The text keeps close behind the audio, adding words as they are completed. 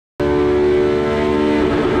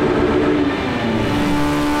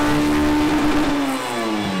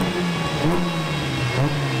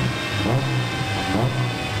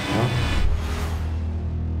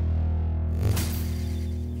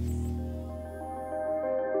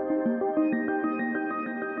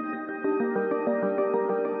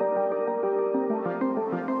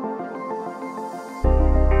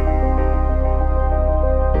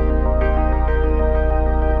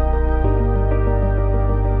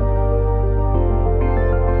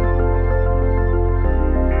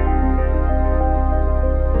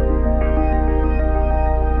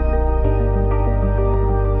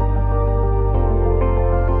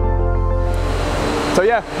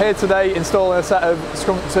yeah, here today installing a set of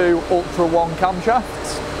Skunk2 Ultra 1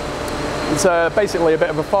 camshafts. It's basically a bit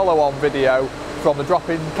of a follow-on video from the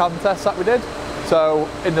drop-in cam test that we did. So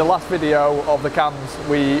in the last video of the cams,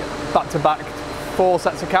 we back-to-backed 4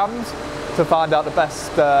 sets of cams to find out the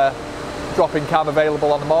best drop-in cam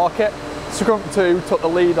available on the market. Skunk2 took the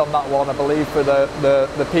lead on that one, I believe, for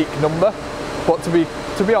the peak number. But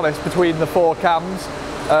to be honest, between the 4 cams,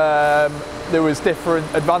 there was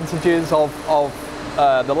different advantages of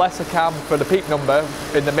the lesser cam for the peak number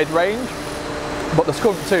in the mid-range, but the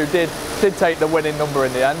Skunk2 did take the winning number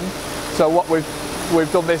in the end. So what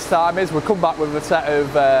we've done this time is we've come back with a set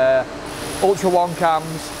of Ultra 1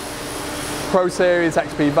 cams, Pro Series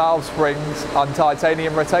XP valve springs and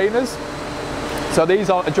titanium retainers. So these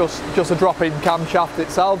aren't just a drop-in camshaft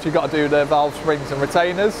itself, you've got to do the valve springs and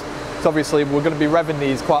retainers. So obviously we're going to be revving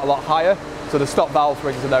these quite a lot higher, so the stock valve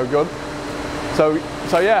springs are no good.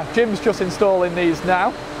 So yeah, Jim's just installing these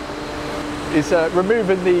now. He's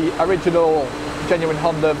removing the original genuine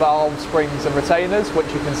Honda valve springs and retainers, which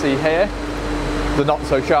you can see here, the not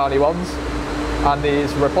so shiny ones, and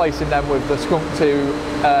he's replacing them with the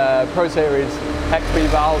Skunk2 Pro Series XP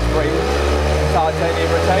valve springs and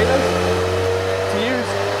titanium retainers.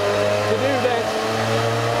 To do this,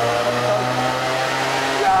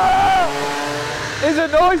 yeah! He's a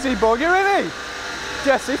noisy bugger, isn't he?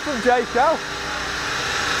 Jesse from J.Cal.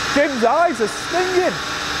 Jim's eyes are stinging.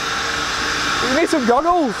 You need some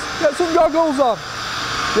goggles. Get some goggles on.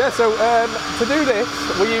 Yeah, so to do this,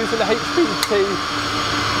 we're using a HPT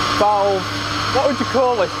valve. What would you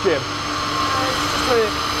call this, Jim? It's just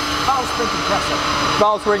a valve spring compressor.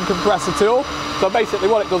 Valve spring compressor tool. So basically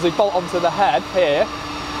what it does is bolt onto the head here,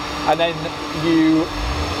 and then you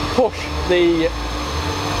push the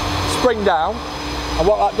spring down, and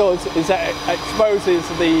what that does is it exposes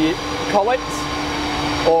the collets,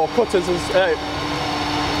 or cutters,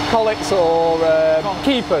 collets or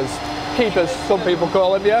keepers some people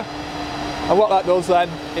call them, yeah. And what that does then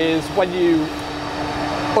is when you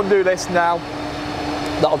undo this now,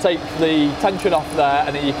 that'll take the tension off there,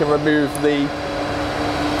 and then you can remove the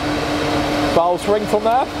valve spring from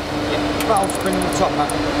there. Yeah, valve spring on the top,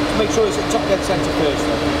 man. Make sure it's at top dead centre first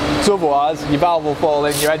though. So otherwise your valve will fall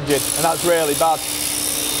in your engine, and that's really bad.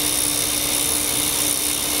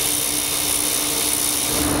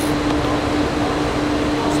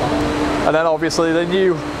 And then obviously the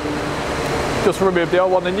new, just remove the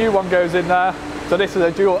old one, the new one goes in there. So this is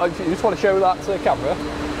a dual, you just want to show that to the camera.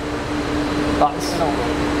 That's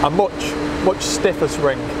a much stiffer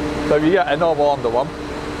spring. So if you get a normal Honda one,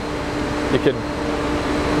 you can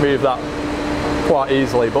move that quite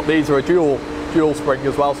easily. But these are a dual spring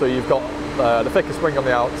as well, so you've got the thicker spring on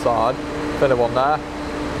the outside, thinner one there.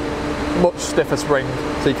 Much stiffer spring,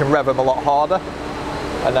 so you can rev them a lot harder.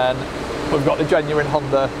 And then we've got the genuine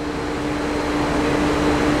Honda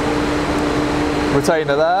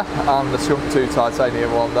retainer there, and the Skunk2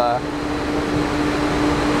 titanium one there.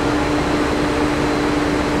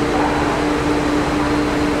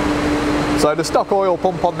 So the stock oil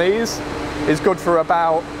pump on these is good for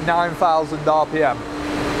about 9,000 RPM.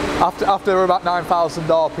 After about 9,000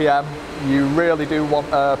 RPM, you really do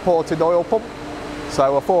want a ported oil pump.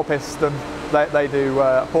 So a 4-piston, they do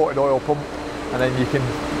a ported oil pump, and then you can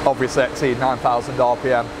obviously exceed 9,000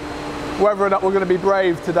 RPM. Whether or not we're going to be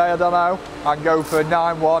brave today, I don't know, and go for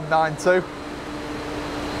 9.1, 9.2.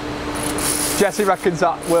 Jesse reckons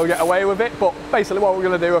that we'll get away with it, but basically what we're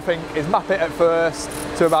going to do, I think, is map it at first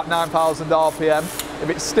to about 9,000 RPM. If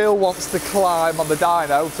it still wants to climb on the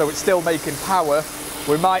dyno, so it's still making power,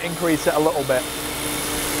 we might increase it a little bit.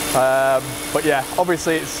 But yeah,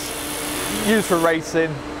 obviously it's used for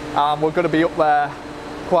racing, and we're going to be up there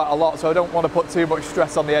quite a lot, so I don't want to put too much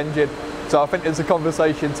stress on the engine. So I think there's a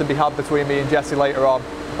conversation to be had between me and Jesse later on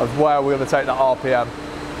of where we're going to take that RPM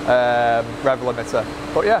rev limiter.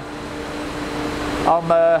 But yeah, I'm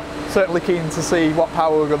certainly keen to see what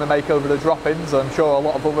power we're going to make over the drop-ins. I'm sure a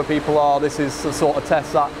lot of other people are. This is the sort of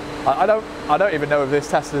test that I don't even know if this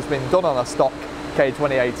test has been done on a stock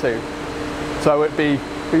K20A2. So it'd be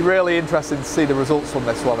really interesting to see the results from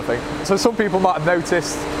this one, I think. So some people might have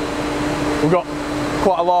noticed we've got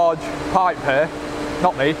quite a large pipe here.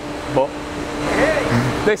 Not me, but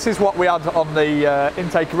this is what we had on the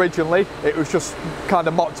intake originally. It was just kind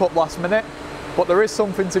of mocked up last minute, but there is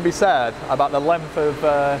something to be said about the length of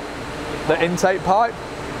the intake pipe.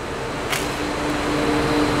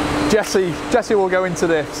 Jesse will go into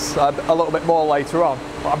this a little bit more later on,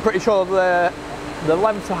 but I'm pretty sure the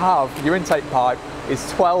length to have your intake pipe is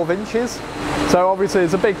 12 inches. So obviously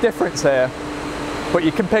there's a big difference here, but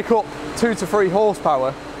you can pick up 2 to 3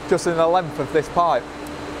 horsepower just in the length of this pipe.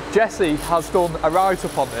 Jesse has done a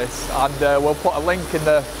write-up on this, and we'll put a link in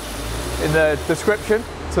the description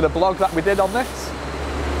to the blog that we did on this.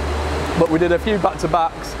 But we did a few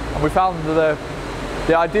back-to-backs, and we found the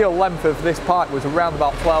ideal length of this pipe was around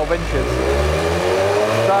about 12 inches.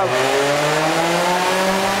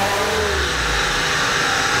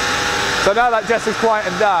 So now that Jesse's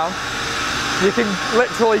quietened down, you can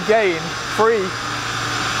literally gain 3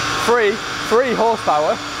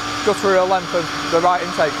 horsepower just through a length of the right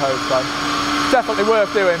intake hose. So it's definitely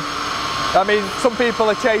worth doing. I mean, some people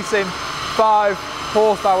are chasing 5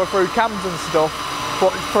 horsepower through cams and stuff,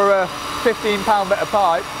 but for a £15 bit of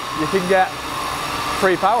pipe, you can get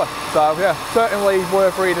 3 power. So yeah, certainly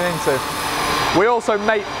worth reading into. We also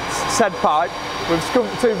mate said pipe with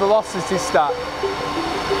Skunk2 velocity stack.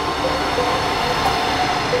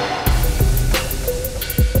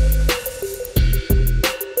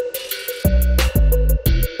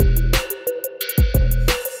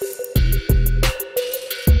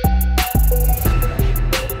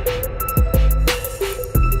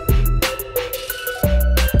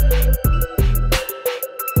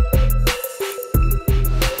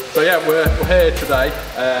 So yeah, we're here today,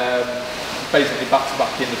 basically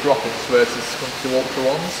back-to-back in the drop-ins versus Skunk2 Ultra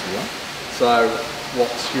ones. Yeah. So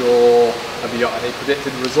have you got any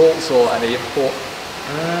predicted results or any input?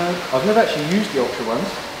 I've never actually used the Ultra ones.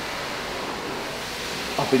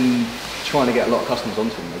 I've been trying to get a lot of customers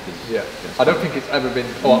onto them because I don't think it's ever been,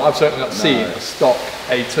 I've certainly not seen a stock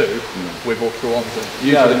A2 with Ultra ones in.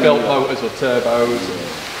 Usually built motors or turbos. So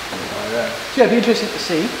yeah, it'd be interesting to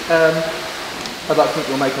see. I'd like to think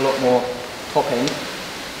we'll make a lot more top end,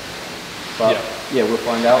 but yeah, we'll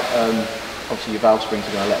find out. Obviously your valve springs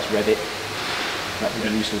are going to let us rev it. That could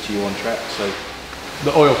be useful to you on track. So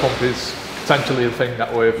the oil pump is potentially the thing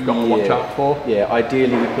that we've got to watch out for. Yeah,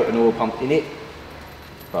 ideally we put an oil pump in it,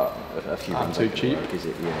 but a few not too cheap. Is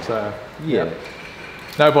it? Yeah. So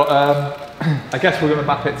no, but I guess we're going to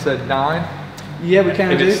map it to 9. Yeah, we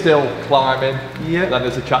can. If it's still climbing, then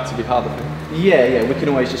there's a chat to be had, I think. Yeah, we can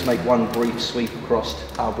always just make one brief sweep across.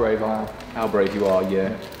 How brave I am. How brave you are,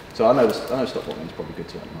 yeah. So I know stock bottom's probably good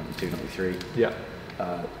to like 92, 93. Yeah.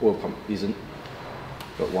 Oil pump isn't.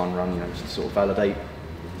 Got one run, just to sort of validate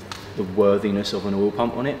the worthiness of an oil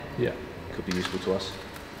pump on it. Yeah. Could be useful to us.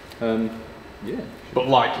 Yeah. But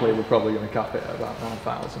likely we're probably going to cap it at about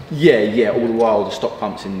 9,000. Yeah, all the while the stock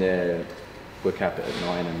pump's in there. We'll cap it at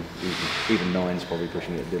 9, and even 9's probably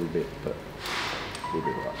pushing it a little bit, but we'll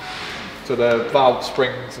do that. So the valve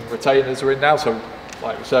springs and retainers are in now, so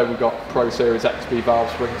like we said, we've got Pro Series XB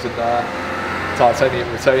valve springs in there, titanium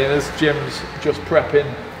retainers. Jim's just prepping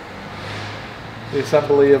the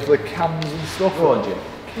assembly of the cams and stuff. Go on, Jim.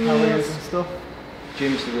 Carriers and stuff.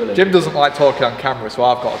 Jim's the real Jim doesn't like talking on camera, so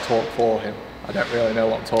I've got to talk for him. I don't really know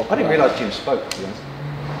what I'm talking about. I didn't realise Jim spoke, to be honest.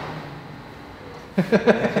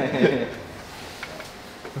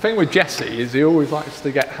 The thing with Jesse is he always likes to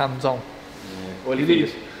get hands-on. Yeah. Well, he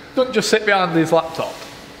doesn't just sit behind his laptop.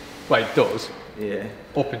 Well, he does. Yeah.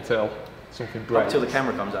 Up until something breaks. Up until the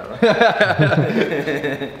camera comes out, right?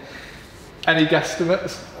 Any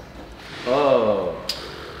guesstimates? Oh.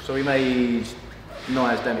 So we made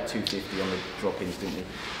Nia's Damn It 250 on the drop-ins, didn't we?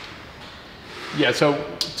 Yeah, so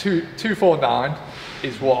 249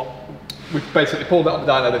 is what we've basically pulled it on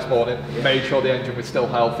the dyno this morning, made sure the engine was still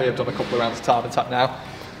healthy. I've done a couple of rounds of time attack now.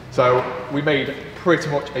 So we made pretty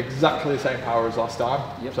much exactly the same power as last time.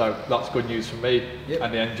 So that's good news for me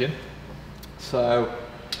and the engine. So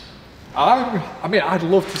I mean, I'd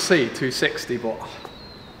love to see 260, but I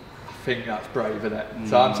think that's brave, isn't it?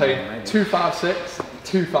 So I'm saying 256,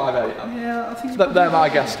 258. Yeah, I think they're my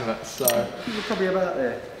guesstimates. So I think we're probably about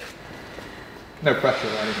there. No pressure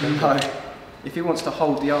or anything. No. If he wants to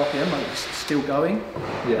hold the RPM like it's still going,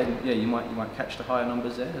 then you might catch the higher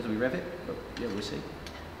numbers there as we rev it. But yeah, we'll see.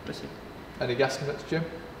 We'll see. Any guesstimates, Jim?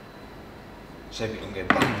 So we can get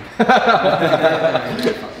banged.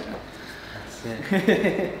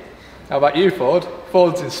 How about you, Ford?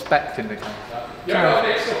 Ford's inspecting the car.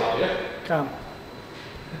 Cam.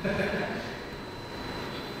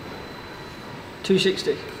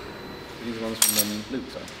 260. These ones from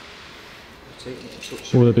Luke's.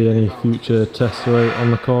 Will there be any future tests on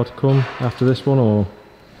the car to come after this one, or?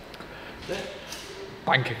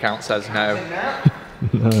 Bank account says no.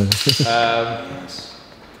 No.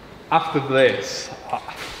 After this,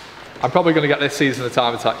 I'm probably going to get this season of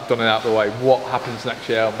time attack done and out of the way. What happens next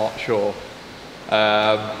year, I'm not sure.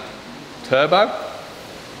 Turbo?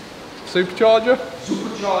 Supercharger?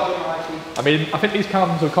 Supercharger, Mikey. I mean, I think these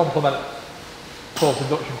cams will complement forced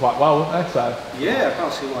induction quite well, won't they? So yeah, I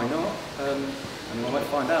can't see why not. I mean, I might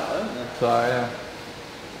find out, though. So yeah.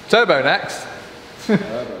 Turbo next.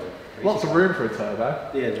 Lots of room for a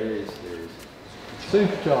turbo. Yeah, there is.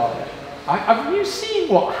 Supercharged. Have you seen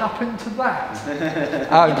what happened to that?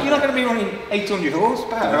 You're not going to be running 800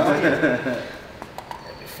 horsepower, are you?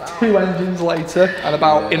 2 engines later, and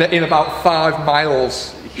about in about 5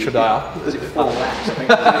 miles. Should I? Was it 4 laps? I think.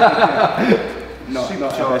 not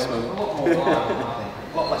investment. A lot more violent, I think.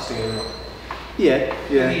 A lot less to go wrong. Yeah. I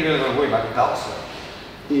think you really got to worry about the belts.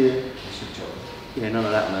 Yeah. Yeah, none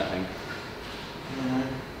of that on that thing.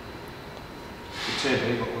 The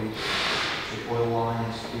turbo, but the oil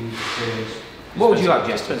lines, the turns. What would you have,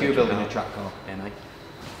 Jess, if you were building a track car? NA.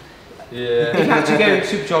 Yeah. If you had to go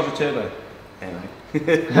supercharged with turbo? NA. 2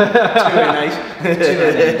 NAs. 2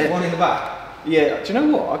 NAs, one in the back. Yeah, do you know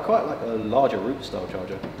what? I quite like a larger root style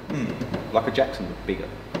charger. Like a Jackson, but bigger.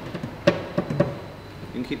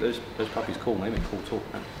 You can keep those puppies cool, maybe cool talk.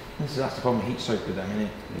 Man. That's the problem with heat soak with them, isn't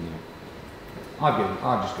it? Yeah. I've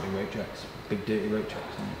just got a road tracks. Big dirty road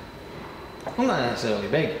tracks. Well, not necessarily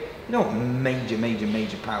big. You don't want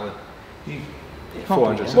major power. You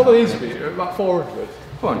 400. What are these? About 400.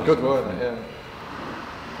 400. Good, weren't it? Yeah.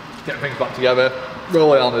 Get things back together.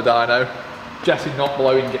 Roll it on the dyno. Jesse not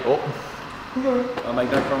blowing it up. I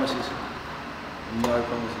make no promises. No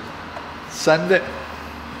promises. Send it.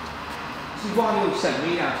 This is why we always said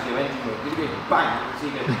we have to do engine work. You go bang, it's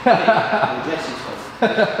either me or Jesse's fault.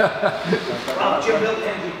 Well, Jim built the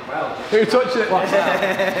engine. Well, Who touched it?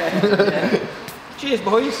 cheers,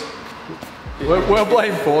 boys. We'll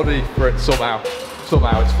blame Fordy for it somehow.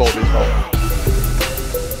 Somehow it's Fordy's fault.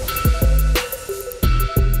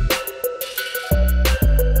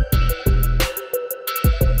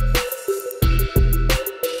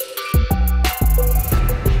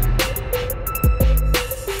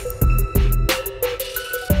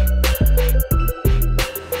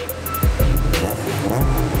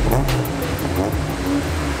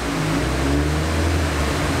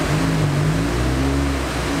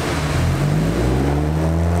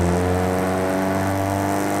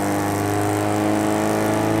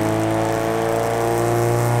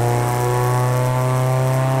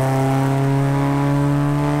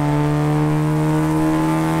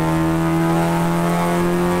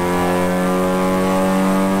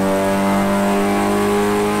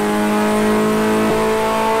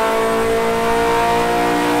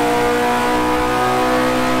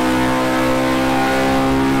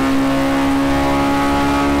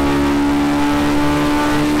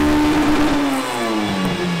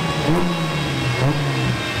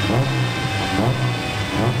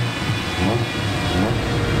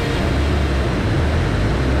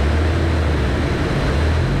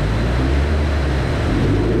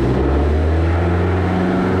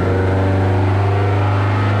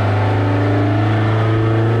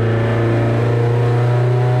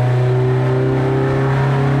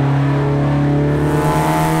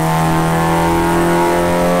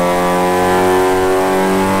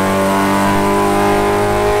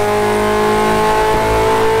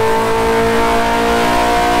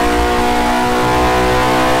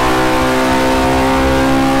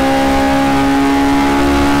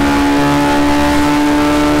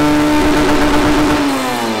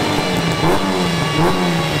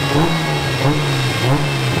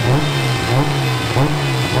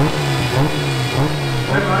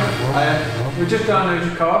 We just downloaded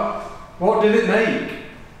your car. What did it make?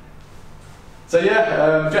 So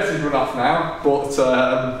yeah, Jesse's run off now, but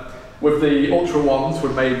with the Ultra ones,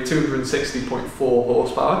 we've made 260.4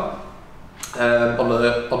 horsepower. On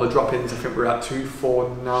the drop-ins, I think we're at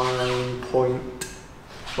 249 point.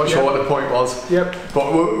 Not sure what the point was. Yep.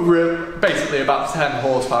 But we're basically about 10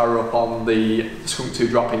 horsepower up on the Skunk2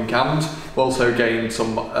 drop-in cams. We've also gained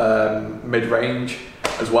some mid-range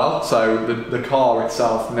as well. So the car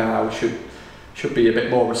itself now should be a bit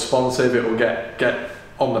more responsive. It will get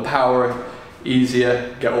on the power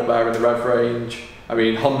easier, get up there in the rev range. I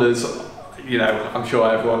mean, Honda's, you know, I'm sure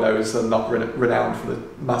everyone knows they're not renowned for the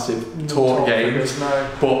massive torque gains,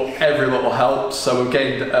 but every little helps. So we've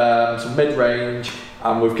gained some mid-range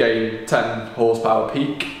and we've gained 10 horsepower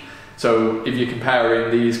peak. So if you're comparing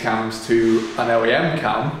these cams to an OEM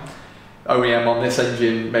cam, OEM on this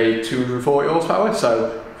engine made 240 horsepower,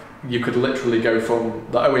 so you could literally go from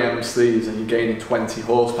the OEMs to these and you're gaining 20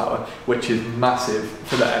 horsepower, which is massive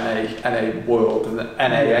for the NA world and the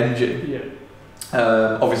NA engine. Yeah.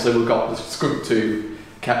 Obviously we've got the Skunk2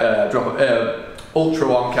 Ultra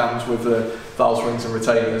 1 cams with the valve springs and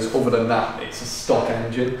retainers. Other than that, it's a stock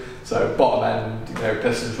engine. So bottom end, you know,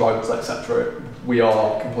 pistons, rods, etc. We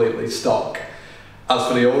are completely stock. As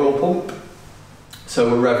for the oil pump,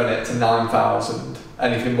 so we're revving it to 9,000.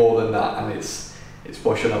 Anything more than that, and it's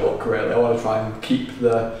pushing a look really. I want to try and keep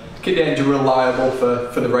the keep the engine reliable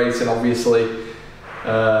for the racing, obviously.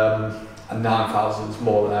 And 9,000 is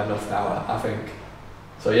more than enough now, I think.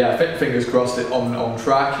 So yeah, fingers crossed it on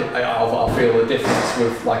track. I'll feel the difference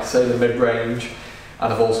with, like I say, the mid-range,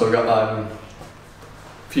 and I've also got a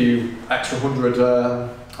few extra 100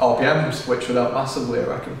 RPMs, which would help massively, I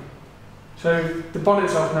reckon. So the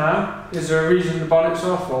bonnet's off now. Is there a reason the bonnet's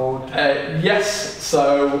off, or? Yes.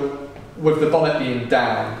 So with the bonnet being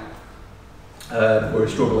down, we're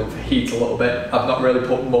struggling for heat a little bit. I've not really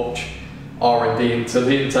put much R&D into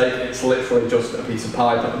the intake. It's literally just a piece of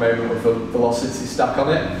pipe at the moment with a velocity stack on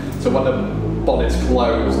it. So when the bonnet's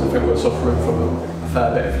closed, I think we're suffering from a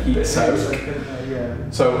fair bit of heat soak.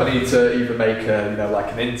 So I need to either make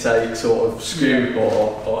like an intake sort of scoop,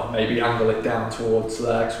 or maybe angle it down towards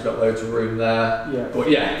there, because we've got loads of room there. Yeah. But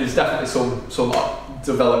yeah, there's definitely some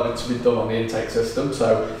development to be done on the intake system.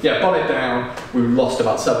 So yeah, bonnet down, we lost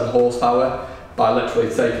about 7 horsepower by literally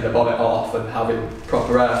taking the bonnet off and having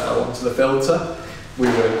proper airflow onto the filter.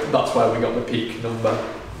 That's where we got the peak number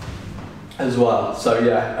as well. So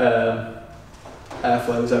yeah,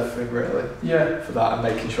 airflow is everything really. Yeah. For that, and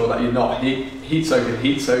making sure that you're not heat soaking.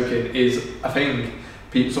 Heat soaking is a thing.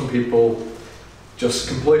 Some people just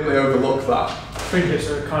completely overlook that. I think it's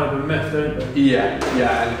a kind of a myth, don't they?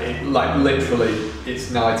 Yeah, and like literally,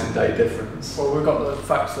 it's night and day difference. Well, we've got the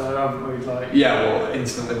facts there, haven't we? Like. Yeah. Well,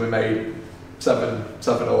 instantly we made 7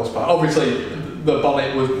 horsepower. Obviously, the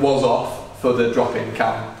bonnet was off for the drop-in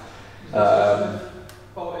cam.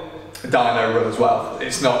 Dyno run as well.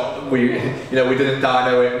 It's not we didn't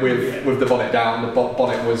dyno it with the bonnet down. The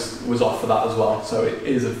bonnet was off for that as well. So it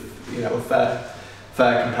is a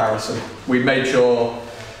fair comparison. We made sure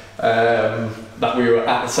that we were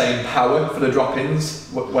at the same power for the drop-ins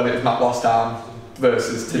when it was mat lost down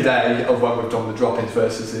versus today of when we've done the drop-ins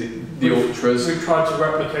versus the ultras. We've tried to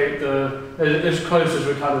replicate as close as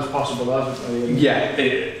we can as possible, haven't we?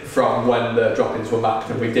 Yeah, from when the drop-ins were mapped,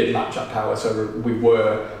 and we did match that power, so we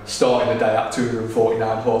were starting the day at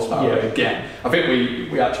 249 horsepower again. I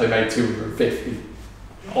think we actually made 250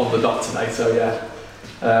 on the dot today, so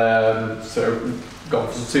yeah. So gone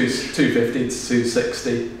from 250 to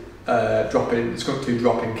 260 drop-in, Skunk2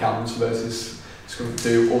 drop-in cams versus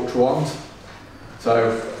Skunk2 Ultra ones.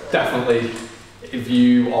 So definitely, if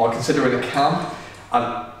you are considering a cam,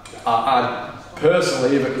 I'd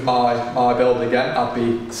personally, if it was my build again, I'd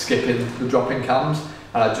be skipping the drop-in cams,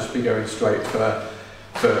 and I'd just be going straight for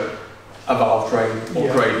a valve train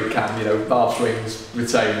upgraded cam. Valve swings,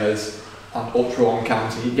 retainers, and Ultra One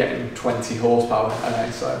cams. So you're getting 20 horsepower.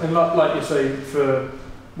 So. And like you say, for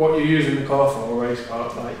what you're using the car for, a race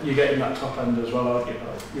car, like you're getting that top end as well, aren't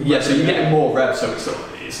you? So you're getting more revs. So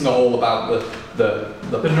it's not all about the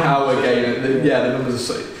power gain. The numbers.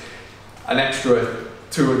 An extra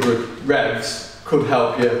 200 revs could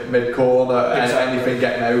help you mid-corner, and anything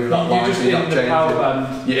getting over that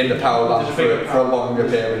line. You're in the power band for a longer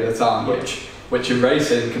period of time, which in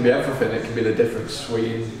racing can be everything. It can be the difference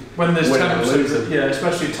between when there's winning and losing. Yeah,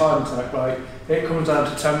 especially time attack. Like it comes down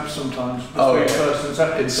to temps sometimes between first and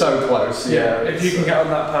second. It's so close. Yeah. If you can get on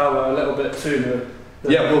that power a little bit sooner.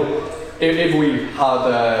 Well, if we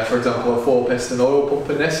had, for example, a 4-piston oil pump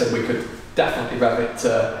in this, and we could definitely rev it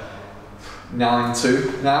to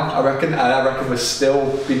 9.2 now, I reckon, and I reckon we'll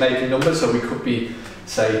still be making numbers, so we could be,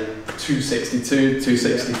 say, 262,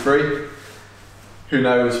 263. Who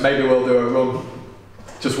knows, maybe we'll do a run,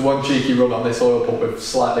 just one cheeky run on this oil pump with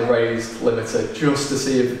slightly raised limiter, just to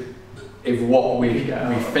see if what we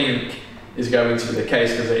think is going to be the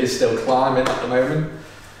case, because it is still climbing at the moment.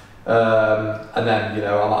 And then,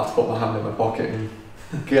 I might have to put my hand in my pocket and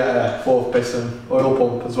get a 4th piston oil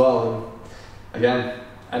pump as well, and again,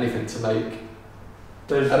 anything to make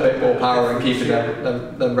a bit more power and keeping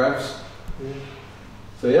them revs.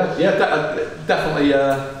 So definitely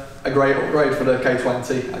a great upgrade for the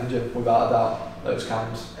K20 engine, without a doubt, those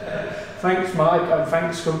cams. Thanks Mike, and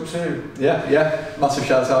thanks Skunk2. Yeah, massive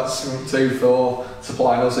shout out to Skunk2 for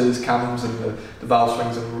supplying us these cams and the valve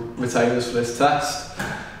springs and retainers for this test.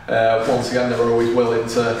 Once again, they were always willing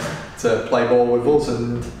to play ball with us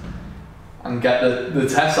and get the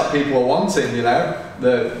test that people are wanting.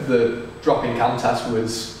 The drop-in cam test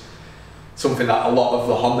was something that a lot of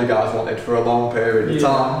the Honda guys wanted for a long period of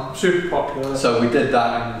time. Super popular. So we did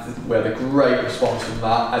that, and we had a great response from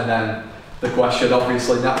that. And then the question,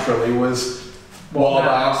 obviously, naturally, was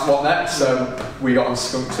what next? So we got on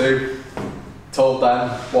Skunk2, told them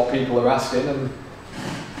what people are asking, and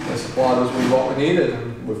they supplied us with what we needed,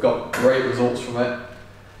 and we've got great results from it.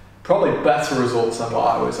 Probably better results than what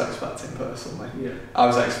I was expecting personally. Yeah. I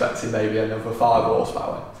was expecting maybe another 5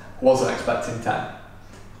 horsepower. Wasn't expecting 10.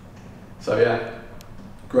 So yeah.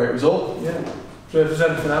 great result. Yeah. So if there's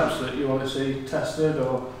anything else that you want to see tested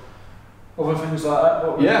or other things like that,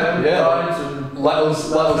 what we're doing, guides, and let us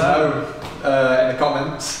know in the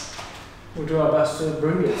comments. We'll do our best to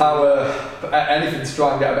bring it. Anything to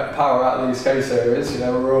try and get a bit of power out of these case areas. You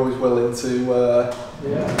know, we're always willing to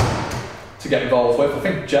get involved with. I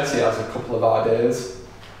think Jesse has a couple of ideas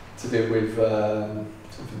to do with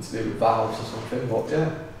something to do with valves or something. But yeah,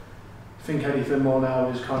 I think anything more now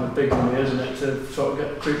is kind of big money, isn't it, to sort of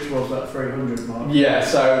get creep towards that 300 mark. Yeah.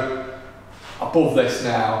 So above this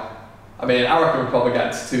now, I mean, I reckon we'll probably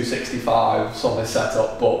get to 265s on this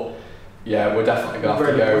setup, but yeah, we're definitely going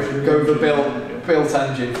to have to go the built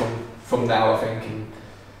engine from now, I think, and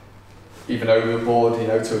even overboard, you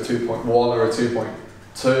know, to a 2.1 or a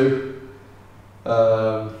 2.2.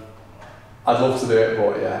 I'd love to do it,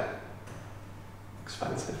 but yeah,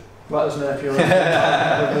 expensive. Let us know if you're with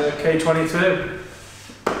the K22.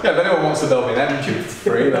 Yeah, if anyone wants to build me an engine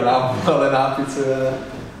for free, then I'm more than happy to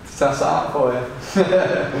test that out for you.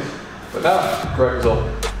 But no, great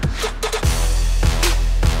result.